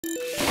One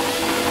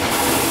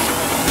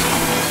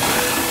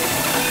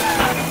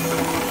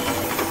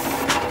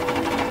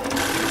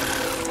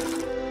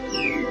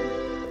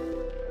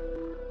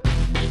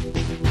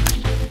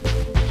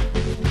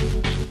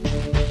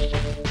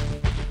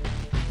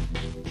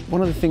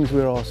of the things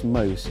we're asked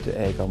most at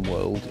Airgun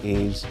World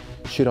is,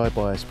 should I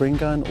buy a spring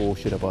gun or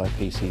should I buy a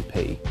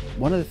PCP?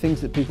 One of the things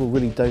that people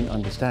really don't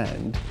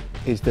understand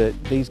is that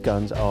these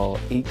guns are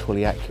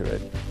equally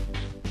accurate.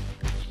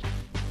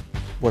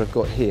 What I've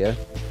got here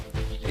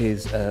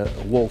is a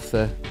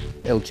Walther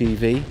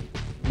LGV,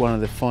 one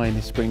of the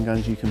finest spring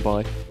guns you can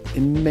buy,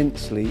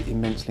 immensely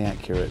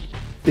accurate.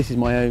 This is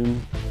my own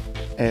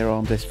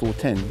air-armed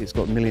S410. It's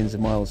got millions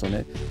of miles on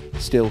it,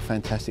 still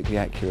fantastically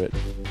accurate.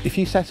 If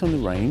you sat on the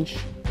range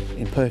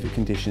in perfect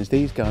conditions,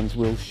 these guns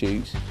will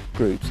shoot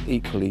groups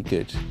equally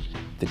good.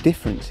 The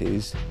difference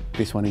is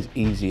this one is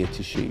easier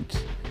to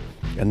shoot,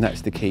 and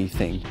that's the key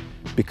thing.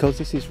 Because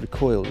this is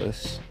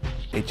recoilless,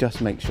 it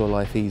just makes your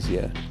life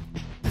easier.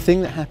 The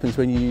thing that happens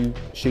when you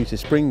shoot a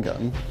spring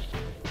gun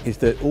is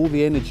that all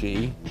the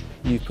energy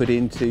you put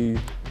into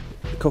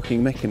the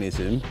cocking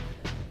mechanism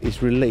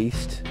is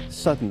released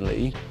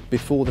suddenly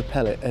before the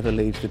pellet ever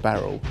leaves the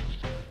barrel.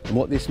 And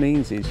what this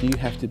means is you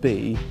have to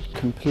be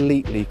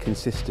completely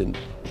consistent.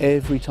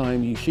 Every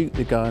time you shoot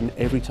the gun,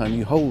 every time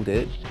you hold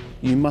it,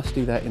 you must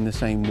do that in the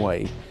same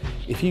way.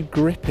 If you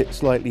grip it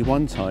slightly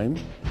one time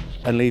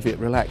and leave it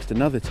relaxed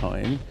another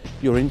time,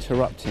 you're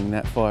interrupting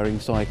that firing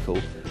cycle.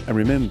 And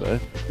remember,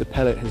 the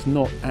pellet has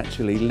not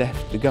actually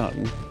left the gun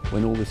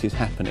when all this is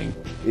happening.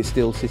 It's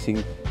still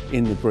sitting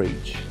in the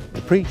breech.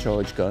 The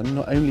pre-charge gun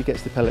not only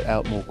gets the pellet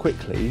out more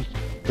quickly,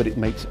 but it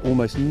makes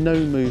almost no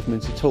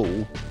movement at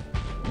all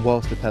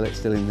whilst the pellet's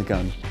still in the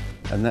gun.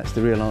 And that's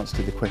the real answer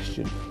to the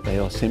question. They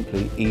are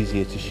simply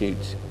easier to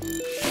shoot.